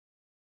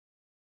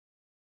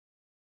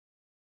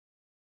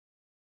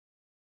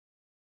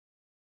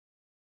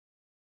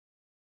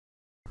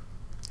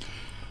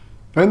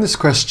Now in this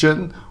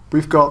question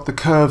we've got the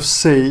curve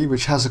C,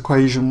 which has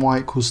equation y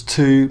equals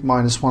 2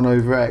 minus 1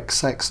 over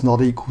x, x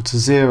not equal to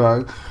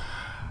 0,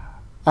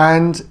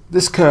 and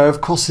this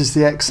curve crosses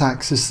the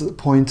x-axis at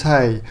point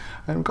A,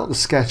 and we've got the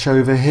sketch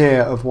over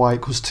here of y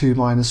equals 2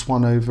 minus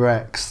 1 over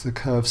x, the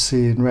curve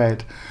C in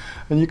red,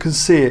 and you can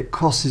see it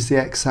crosses the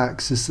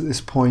x-axis at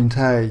this point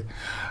A,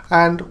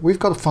 and we've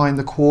got to find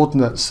the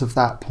coordinates of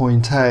that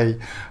point A,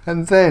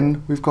 and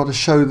then we've got to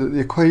show that the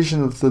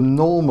equation of the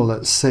normal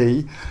at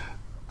C,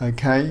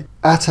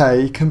 at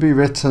A, can be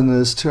written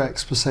as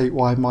 2x plus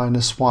 8y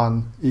minus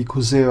 1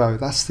 equals 0.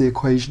 That's the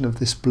equation of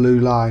this blue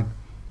line.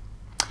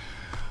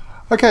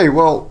 Okay,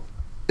 well,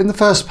 in the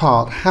first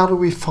part, how do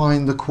we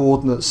find the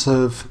coordinates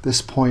of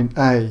this point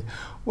A?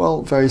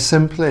 Well, very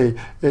simply,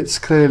 it's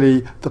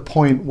clearly the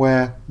point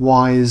where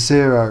y is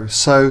 0.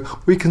 So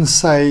we can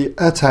say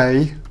at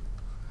A,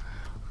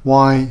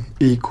 y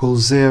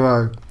equals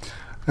 0.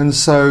 And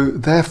so,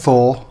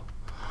 therefore,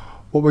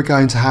 what we're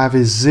going to have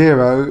is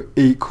 0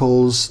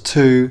 equals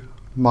 2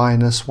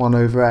 minus 1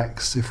 over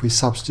x if we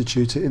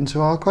substitute it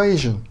into our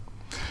equation.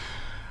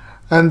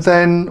 And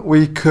then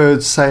we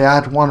could say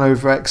add 1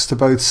 over x to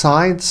both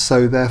sides,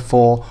 so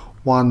therefore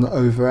 1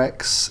 over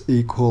x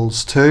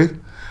equals 2.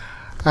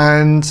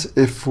 And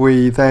if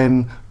we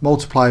then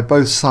multiply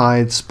both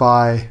sides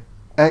by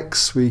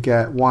x, we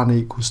get 1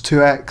 equals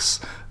 2x.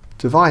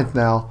 Divide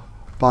now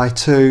by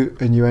 2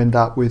 and you end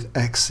up with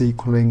x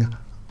equaling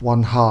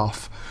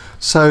 1/2.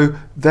 So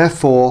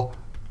therefore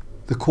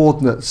the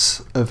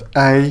coordinates of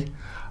A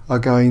are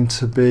going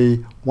to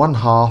be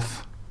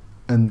 1/2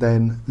 and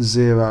then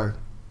 0.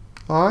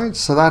 Alright,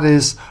 so that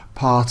is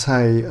part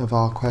A of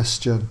our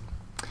question.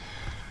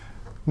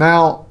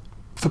 Now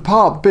for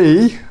part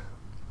B,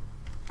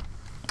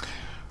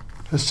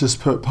 let's just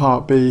put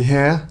part B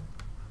here.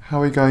 How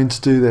are we going to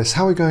do this?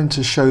 How are we going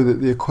to show that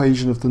the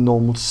equation of the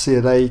normal to C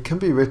at A can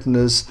be written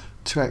as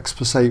 2x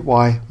plus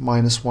 8y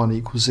minus 1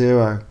 equals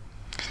 0?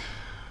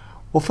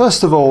 Well,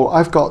 first of all,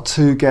 I've got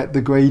to get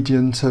the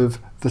gradient of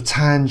the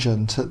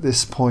tangent at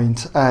this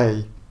point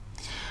A.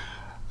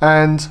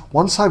 And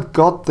once I've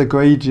got the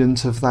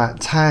gradient of that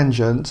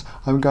tangent,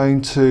 I'm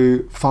going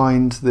to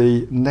find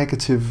the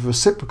negative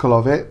reciprocal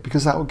of it,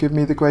 because that will give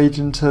me the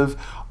gradient of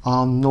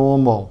our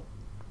normal.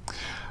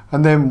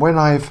 And then when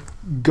I've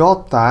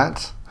got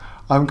that,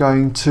 I'm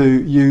going to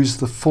use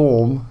the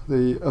form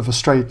of a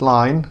straight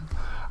line,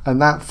 and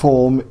that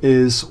form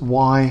is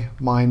y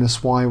minus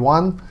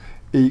y1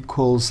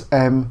 equals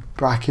m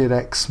bracket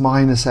x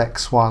minus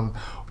x1,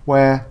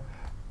 where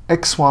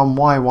x1,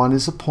 y1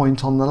 is a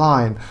point on the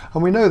line,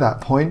 and we know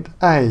that point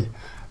A.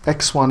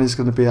 x1 is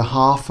going to be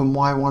 1/2 and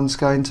y1 is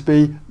going to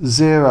be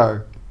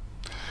 0.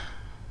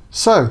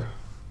 So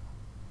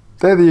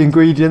they're the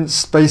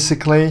ingredients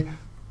basically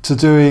to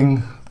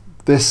doing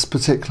this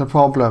particular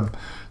problem.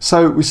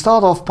 So we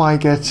start off by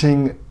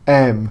getting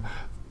m,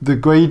 the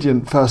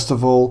gradient first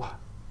of all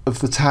of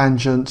the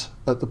tangent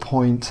at the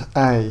point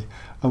A,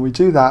 and we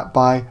do that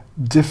by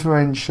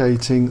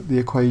differentiating the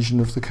equation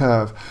of the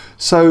curve.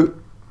 So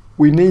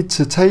we need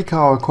to take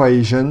our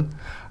equation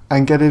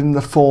and get it in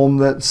the form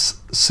that's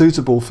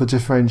suitable for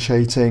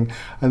differentiating,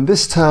 and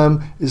this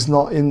term is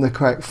not in the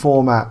correct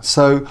format,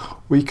 so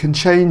we can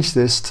change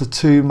this to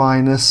 2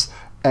 minus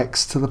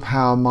x to the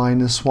power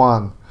minus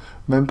 1.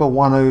 Remember,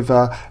 1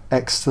 over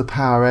x to the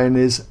power n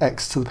is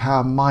x to the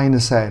power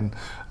minus n,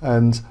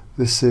 and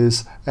this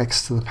is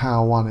x to the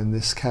power 1 in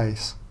this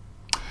case.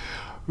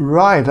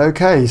 Right,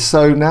 okay,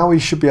 so now we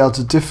should be able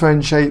to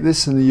differentiate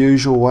this in the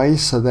usual way,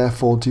 so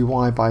therefore dy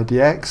by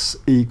dx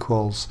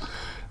equals.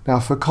 Now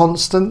for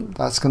constant,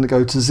 that's going to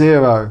go to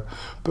 0,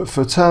 but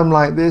for a term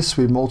like this,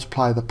 we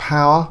multiply the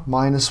power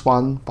minus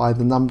 1 by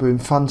the number in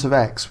front of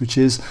x, which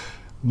is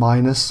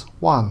minus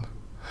 1.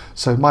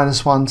 So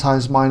minus 1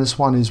 times minus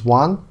 1 is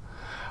 1,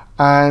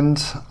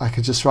 and I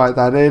could just write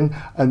that in,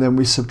 and then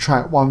we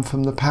subtract 1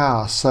 from the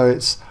power, so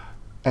it's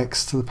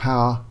x to the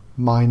power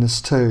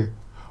minus 2.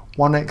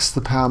 1x to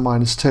the power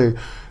minus 2.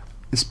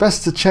 It's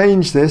best to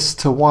change this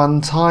to 1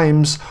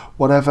 times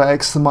whatever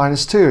x to the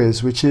minus 2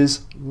 is, which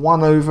is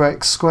 1 over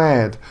x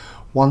squared.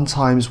 1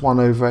 times 1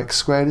 over x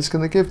squared is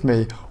going to give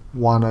me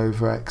 1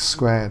 over x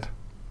squared.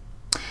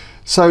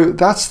 So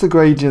that's the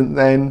gradient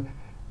then,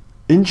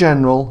 in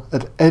general,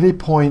 at any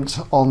point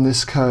on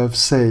this curve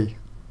C.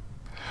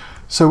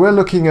 So we're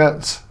looking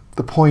at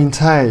the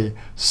point A,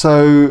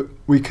 so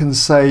we can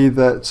say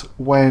that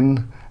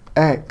when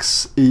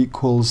x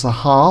equals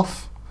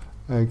 1/2,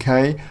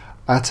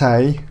 at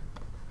A,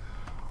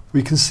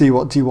 we can see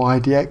what dy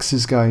dx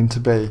is going to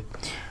be.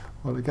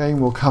 Well, again,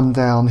 we'll come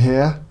down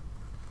here.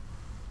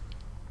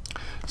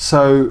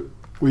 So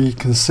we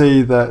can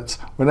see that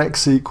when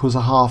x equals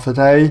 1/2 at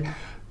A,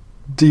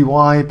 dy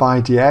by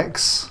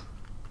dx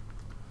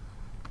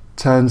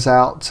turns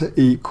out to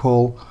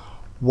equal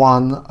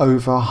 1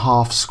 over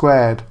 1/2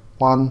 squared.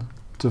 1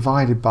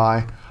 divided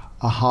by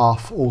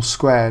 1/2 all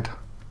squared.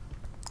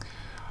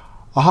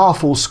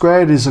 1/2 all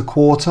squared is a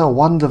quarter.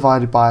 1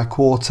 divided by a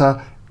quarter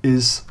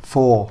is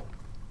 4.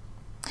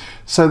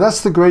 So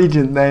that's the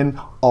gradient then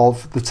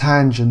of the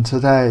tangent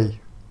at A.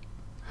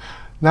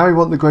 Now we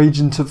want the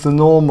gradient of the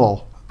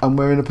normal, and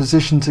we're in a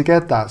position to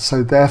get that.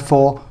 So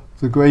therefore,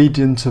 the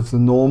gradient of the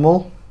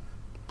normal,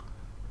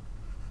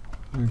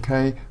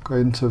 okay,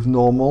 gradient of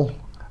normal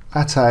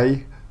at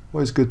A,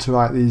 always good to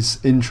write these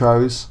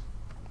intros.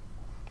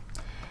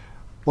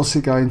 What's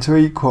it going to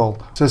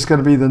equal? So it's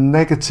going to be the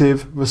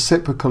negative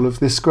reciprocal of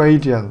this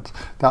gradient.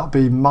 That'll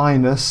be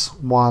minus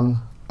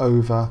 1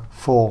 over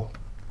 4.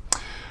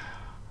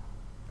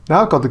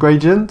 Now I've got the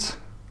gradient,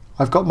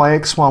 I've got my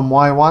x1,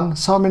 y1,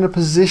 so I'm in a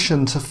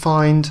position to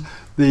find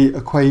the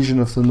equation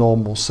of the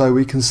normal. So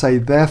we can say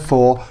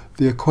therefore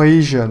the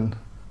equation,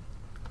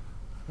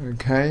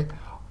 okay,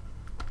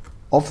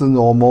 of the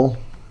normal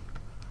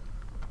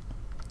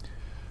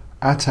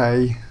at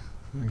A,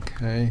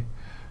 okay,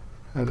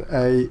 at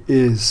A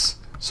is,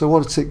 so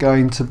what's it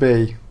going to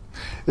be?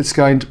 It's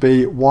going to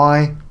be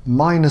y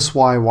minus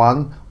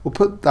y1, we'll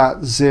put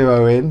that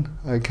 0 in,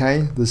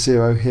 okay, the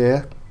 0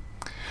 here,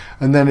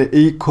 and then it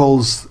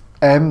equals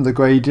m, the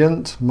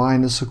gradient,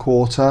 minus a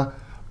quarter,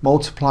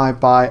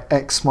 multiplied by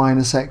x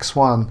minus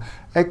x1,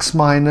 x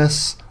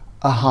minus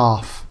a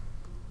half.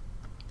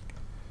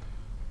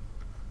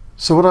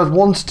 So what I'd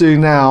want to do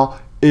now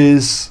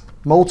is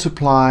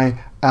multiply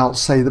out,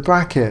 say, the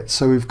bracket.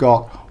 So we've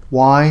got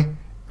y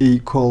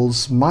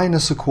equals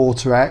minus a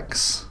quarter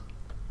x,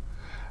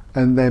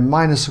 and then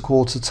minus a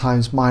quarter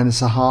times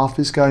minus a half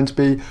is going to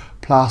be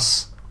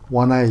plus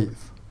 1/8.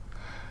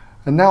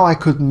 And now I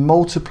could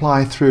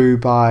multiply through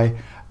by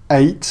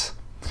 8,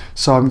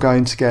 so I'm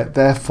going to get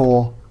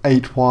therefore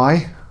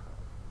 8y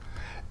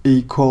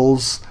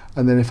equals,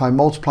 and then if I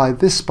multiply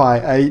this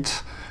by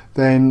 8,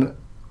 then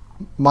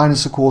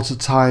minus a quarter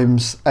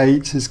times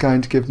 8 is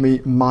going to give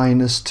me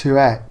minus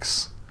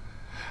 2x,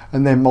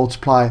 and then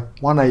multiply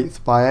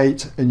 1/8 by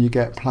 8 and you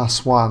get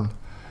plus 1. And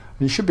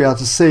you should be able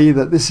to see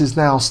that this is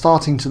now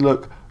starting to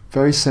look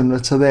very similar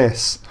to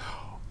this.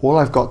 All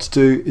I've got to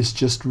do is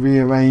just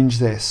rearrange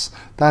this,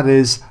 that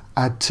is,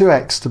 add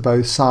 2x to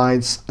both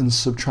sides and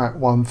subtract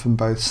 1 from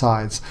both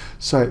sides.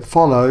 So it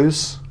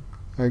follows,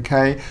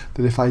 okay,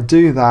 that if I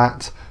do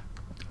that,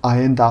 I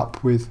end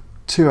up with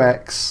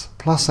 2x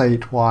plus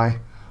 8y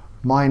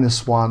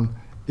minus 1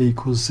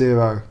 equals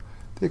 0.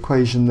 The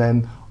equation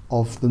then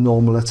of the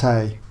normal at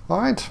A.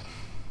 Alright?